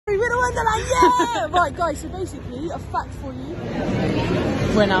Winter Wonderland, yeah! Right, guys, so basically, a fact for you.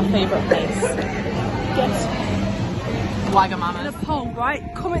 We're in our favourite place. Guess. Wagamama's. In a poll, right?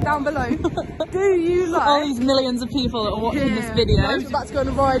 Comment down below. Do you like... all these millions of people that are watching this video? Guys, we're about to go on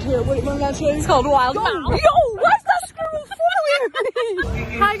a ride here at Winter Wonderland show. It's called Wild Yo, Mouse. yo, where's that squirrel following me?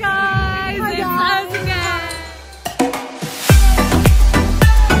 Hi guys! Hi, It's guys. us again.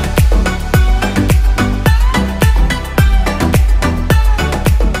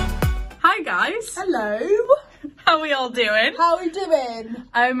 Hello. How are we all doing? How are we doing?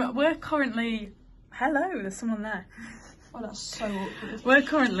 We're currently... Hello, there's someone there. Oh, that's so awkward. We're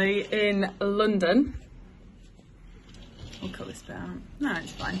currently in London. We'll cut this bit out. No,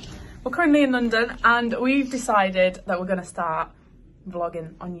 it's fine. We're currently in London and we've decided that we're going to start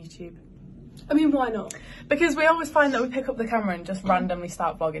vlogging on YouTube. I mean, why not? Because we always find that we pick up the camera and just randomly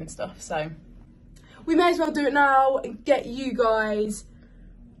start vlogging stuff, so... we may as well do it now and get you guys...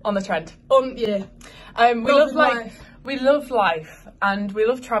 on the trend. Yeah. We love life and we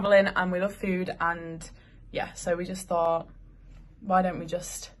love travelling and we love food and yeah, so we just thought, why don't we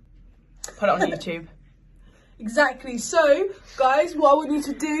just put it on YouTube? Exactly. So, guys, what I want you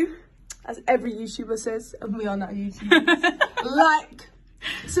to do, as every YouTuber says, and we are not YouTubers, like,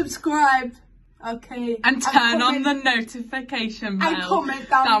 subscribe, okay, and turn on the notification bell and comment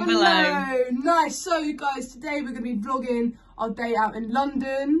down below. Nice. So, you guys, today we're going to be vlogging our day out in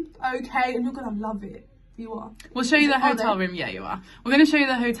London, okay, and you're going to love it. You are. We'll show you the hotel room. Yeah, you are. We're going to show you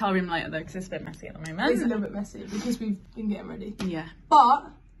the hotel room later though, because it's a bit messy at the moment. It's a little bit messy because we've been getting ready. Yeah.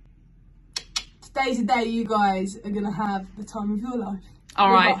 But today's the day you guys are going to have the time of your life.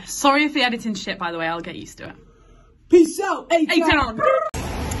 All right. Sorry if the editing's shit, by the way. I'll get used to it. Peace out. A-Town.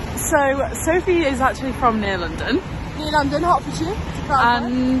 So Sophie is actually from near London. Near London, Hertfordshire.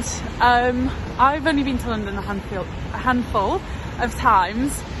 And I've only been to London a handful of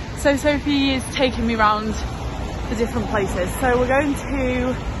times. So Sophie is taking me around the different places. So we're going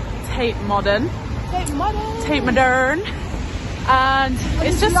to Tate Modern. And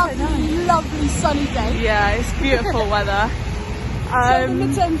it's just lovely sunny day. Yeah, it's beautiful weather.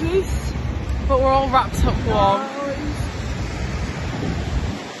 But we're all wrapped up warm.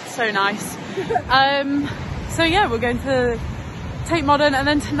 So nice. So yeah, we're going to Tate Modern and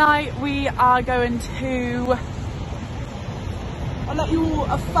then tonight we are going to... I'll let you all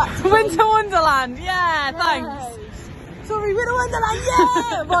a fact. Winter Wonderland, yeah, thanks. Sorry, Winter Wonderland,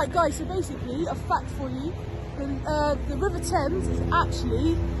 yeah! Right, guys, so basically, a fact for you. The River Thames is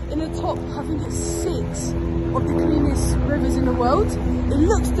actually in the top, I think it's 6 of the cleanest rivers in the world. It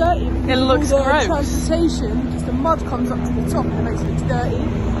looks dirty. It looks gross. Transportation, because the mud comes up to the top and it makes it look dirty.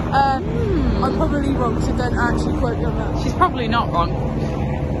 I'm probably wrong, so don't actually quote me on that. She's probably not wrong.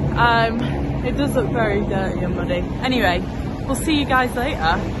 It does look very dirty and muddy. Anyway. We'll see you guys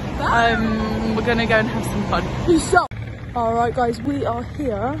later. We're gonna go and have some fun. Peace out. Alright guys, we are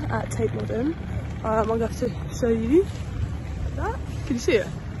here at Tate Modern. I'm going to have to show you that. Can you see it?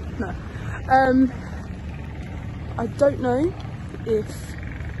 No. I don't know if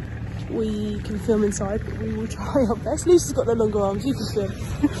we can film inside, but we will try our best. Lisa's got the longer arms, you can film.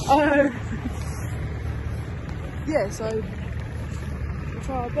 Yeah, so we'll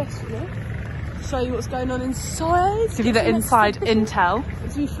try our best, you know. Show you what's going on inside. Give you the inside intel.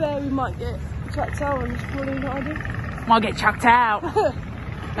 To be fair, we might get checked out and probably not idea. Might get chucked out. Don't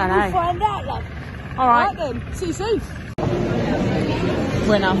know. We'll find out, love. Alright then, see you soon.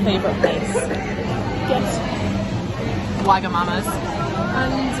 We're in our favourite place. Yes. Wagamama's.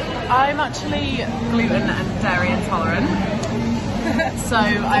 And I'm actually gluten and dairy intolerant. So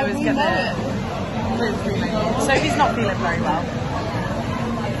I was gonna... Sophie's not feeling very well.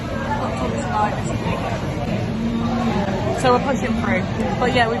 So we're pushing through.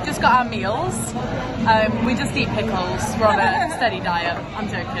 But yeah, we've just got our meals. We just eat pickles. We're on a steady diet. I'm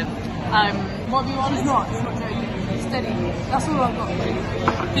joking. What do you want? She's not joking. Steady. That's all I've got.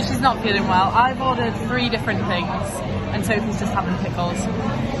 Because she's not feeling well. I've ordered 3 different things and Sophie's just having pickles.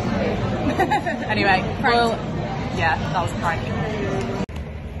 Anyway, yeah, that was a prank.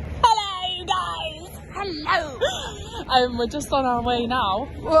 Hello guys! Hello! We're just on our way now.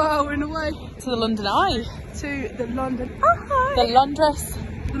 Whoa, we're in the way. To the London Eye. To the London Eye. The Londress.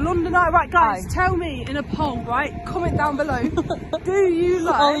 The London Eye. Right, guys, tell me in a poll, right? Comment down below. Do you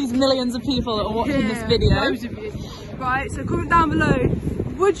like... all these millions of people that are watching this video. Loads of you. Right, so comment down below.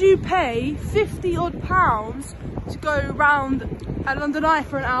 Would you pay £50 odd to go around at London Eye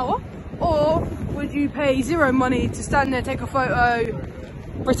for an hour? Or would you pay 0 money to stand there, take a photo,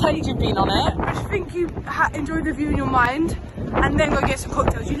 pretend you've been on it, I think you enjoyed the view in your mind, and then go get some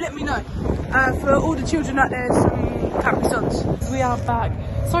cocktails? You let me know. For all the children out there, some Capri Suns. We are back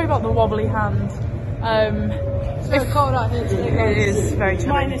Sorry about the wobbly hand. It's very cold out here today, guys. It is very chilly.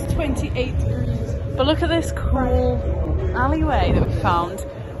 Minus 28 degrees. But look at this cool alleyway that we found.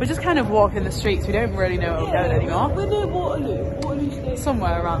 We're just kind of walking the streets. We don't really know where we're going anymore. We're near Waterloo Station.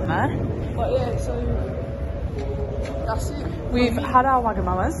 Somewhere around there. But yeah, so that's it. We've had our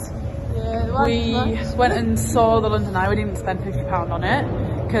Wagamamas. Yeah, the We nice. went and saw the London Eye. We didn't spend £50 on it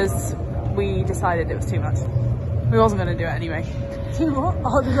because we decided it was too much. We wasn't going to do it anyway. Too what?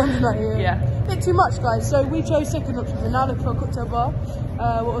 Oh, the London Eye, Yeah. Bit too much, guys. So we chose second option. We're now looking for a cocktail bar.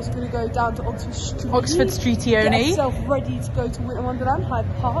 We're also going to go down to Oxford Street. Oxford Get Streetione. yourself ready to go to Winter Wonderland, Hyde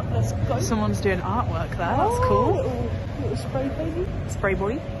Park. Let's go. Someone's doing artwork there. That's cool. Little spray baby. Spray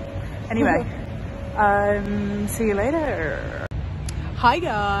boy. Anyway, see you later. Hi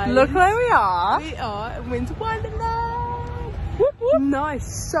guys. Look where we are. We are at Winter Wonderland. Whoop, whoop.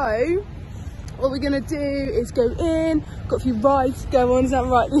 Nice. So, what we're gonna do is go in. Got a few rides to go on. Is that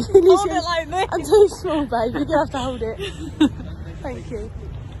right? Hold it like this. I'm too small, babe. You're gonna have to hold it. Thank you.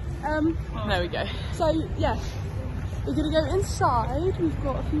 There we go. So yeah, we're gonna go inside. We've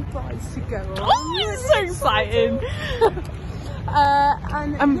got a few rides to go on. Oh, it's so exciting.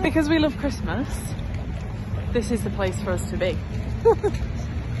 And yeah. Because we love Christmas, this is the place for us to be.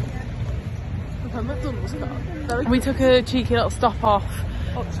 McDonald's car. Very We took a cheeky little stop off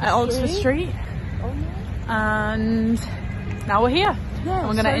at Oxford Street, Oh, yeah. and now we're here. Yeah, And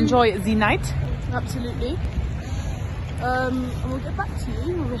we're gonna so- enjoy the night. Absolutely. And we'll get back to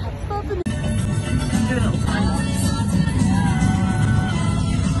you when we have further.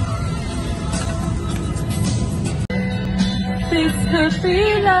 This could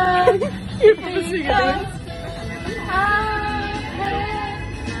be love. You're probably singing it.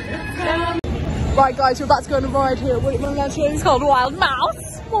 Right, guys, we're about to go on a ride here at Winter Wonderland Show. It's called Wild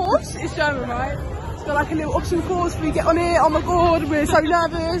Mouse. Mouse. It's German, right? It's got like a little obstacle course where we get on it. Oh my god, we're so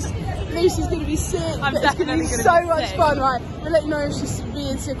nervous. Lucy's gonna be sick. I'm but it's gonna be definitely so gonna be much sick. fun, right? We'll let you know if she's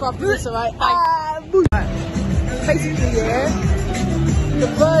being sick after this, alright? Basically, yeah, the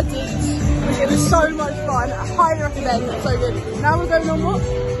verdict was it was so much fun. I highly recommend it. So good. Now we're going on what?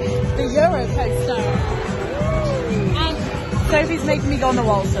 The Euro coaster. And Sophie's making me go on the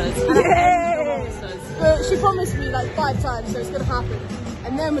waltzers. And I'm Yeah. going on the waltzers. But she promised me like 5 times, so it's gonna happen.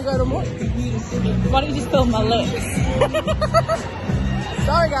 And then we're going on what? Why don't you just film my lips?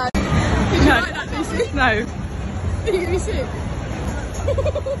 Sorry, guys. No. No. Did you see it?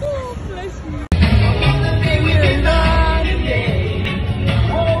 Bless you.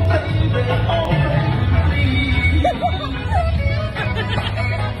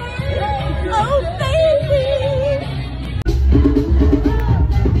 Oh, baby.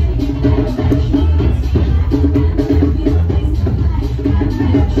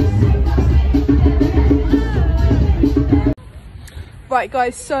 Right,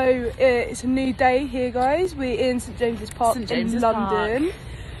 guys, so it's a new day here, guys. We're in St James's Park St James's in London.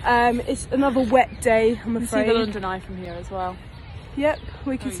 It's another wet day, I'm You afraid. see the London Eye from here as well. Yep,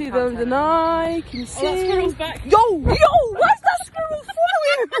 we can you see the can't London tell. Eye. Can you see? Oh, that squirrel's back. Yo, where's that squirrel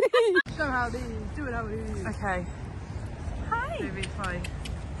following me? Show how it is. Do it how it is. Okay. Hi. Maybe hi.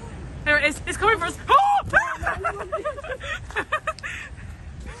 There it is. It's coming for us. Oh!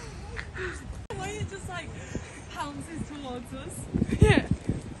 The way it just like pounces towards us. Yeah.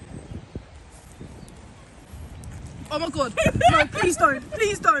 Oh my god. No, please don't.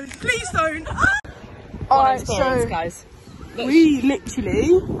 Please don't. Please don't. Alright, so guys. we literally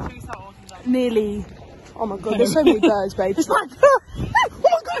Should we start walking down? nearly. Oh my god, there's so many birds, babe. It's like, oh my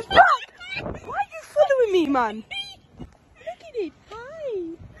god, it's back! Why are you following me, man? Look at it. Hi.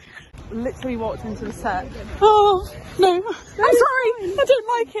 Literally walked into the set. Oh no. I'm sorry. I don't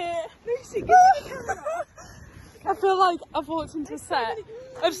like it. I feel like I've walked into a set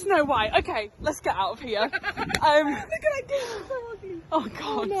of Snow White. Okay, let's get out of here. Look at that girl. She's so ugly. Oh Oh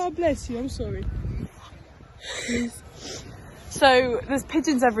god. no, bless you. I'm sorry. So there's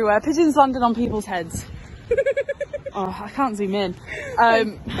pigeons everywhere. Pigeons landing on people's heads. Oh, I can't zoom in.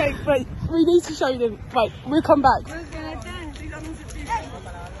 Wait. We need to show them. Wait, we'll come back.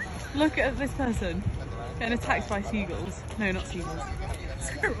 Look at this person getting attacked by seagulls. No, not seagulls.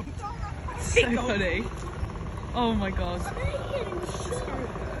 Squirrels. So funny. Oh my god.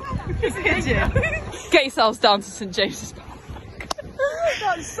 Pigeon. Get yourselves down to St James's Park.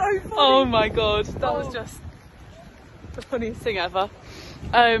 That's so funny. Oh my god, that was just the funniest thing ever.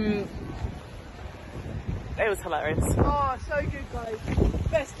 It was hilarious. Oh, so good, guys.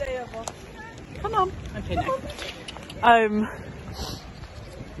 Best day ever. Come on. Okay, no.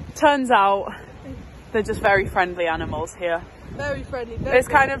 Turns out they're just very friendly animals here. Very friendly. It's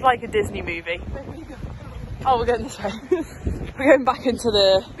kind of like a Disney movie. Oh, we're going this way. We're going back into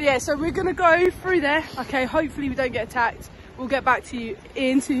the... But yeah, so we're gonna go through there. Okay, hopefully we don't get attacked. We'll get back to you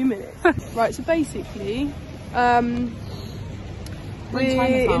in 2 minutes. Right, so basically, we're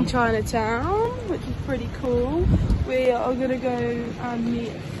in Chinatown, which is pretty cool. We are gonna go and meet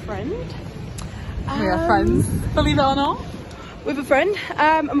a friend. We are friends, believe it or not. With a friend,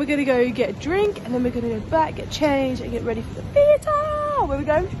 and we're gonna go get a drink, and then we're gonna go back, get changed, and get ready for the theatre. Where are we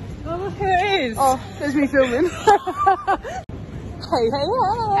going? Oh, here it is. Oh, there's me filming. Hey, hey,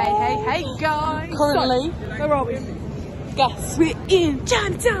 hey. Hey, hey, guys. Currently, So, where are we? guess. We're in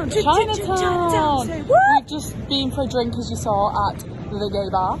Chinatown. Chinatown. Say what? We've just been for a drink, as you saw, at the gay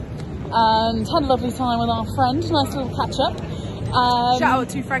bar, and had a lovely time with our friend. Nice little catch up. Shout out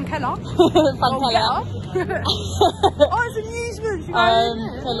to Frankella. Frankella. Oh, it's amusement.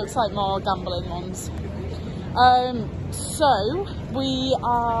 It looks like more gambling ones. So we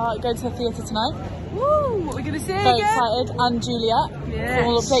are going to the theatre tonight. Woo! What are we going to see Very again? excited, and Juliet. Yes. So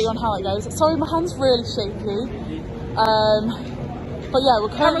we'll update you on how it goes. Sorry, my hand's really shaky. But yeah, we're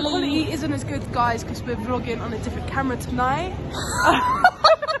Camera currently... quality isn't as good, guys, because we're vlogging on a different camera tonight.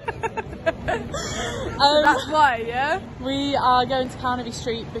 So that's why, yeah? We are going to Carnaby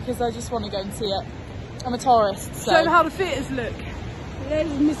Street because I just want to go and see it. I'm a tourist, so... Show them how the theatres look. Les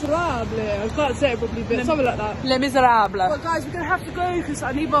Miserables. I can't say it properly, but something like that. Les Miserables. Well, guys, we're going to have to go because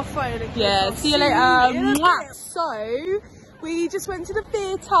I need my phone. Yeah, see you later. Mwah. So, we just went to the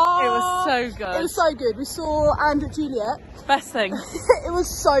theatre. It was so good. It was so good. We saw And Juliet. Best thing. It was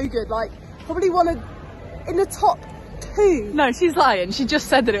so good. Like, probably one of... in the top 2. No, she's lying. She just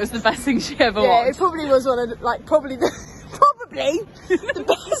said that it was the best thing she ever Yeah, watched. it probably was one of the, like, probably the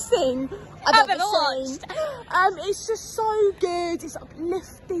best thing I've ever seen. It's just so good. It's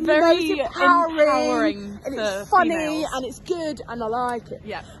uplifting, very empowering, and it's funny, females. and it's good, and I like it.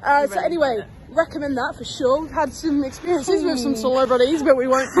 Yeah. So anyway, recommend that for sure. We've had some experiences with some celebrities, but we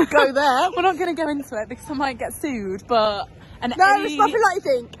won't go there. We're not going to go into it because I might get sued, but No, it's nothing like you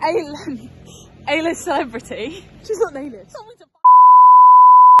think. A-list celebrity. She's not an A-list.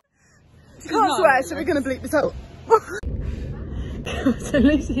 She's Can't not swear, an so we're going to bleep this out. So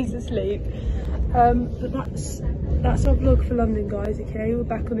Lucy's asleep. But that's our vlog for London, guys. Okay, we're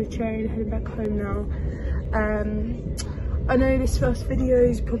back on the train, heading back home now. I know this first video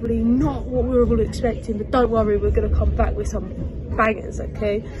is probably not what we were all expecting, but don't worry, we're going to come back with some bangers.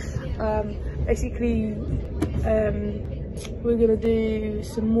 Okay, basically we're going to do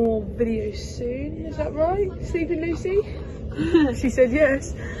some more videos soon. Is that right, Sleeping Lucy? She said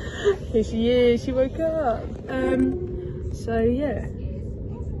yes. Here she is, she woke up. So yeah.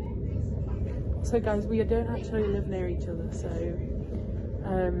 So guys, we don't actually live near each other, so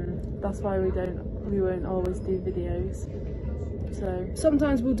that's why we won't always do videos. So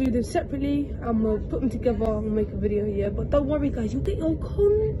sometimes we'll do them separately and we'll put them together and make a video here. But don't worry, guys, you'll get your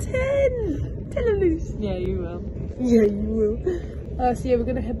content. Tell her, Lucy. yeah, you will. Yeah, you will. So yeah, we're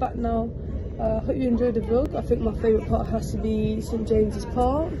gonna head back now. Hope you enjoyed the vlog. I think my favourite part has to be St James's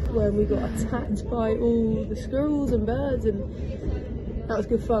Park, where we got attacked by all the squirrels and birds, and that was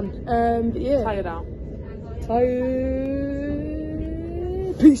good fun. But yeah. Tired out. Tired.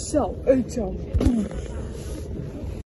 Peace out.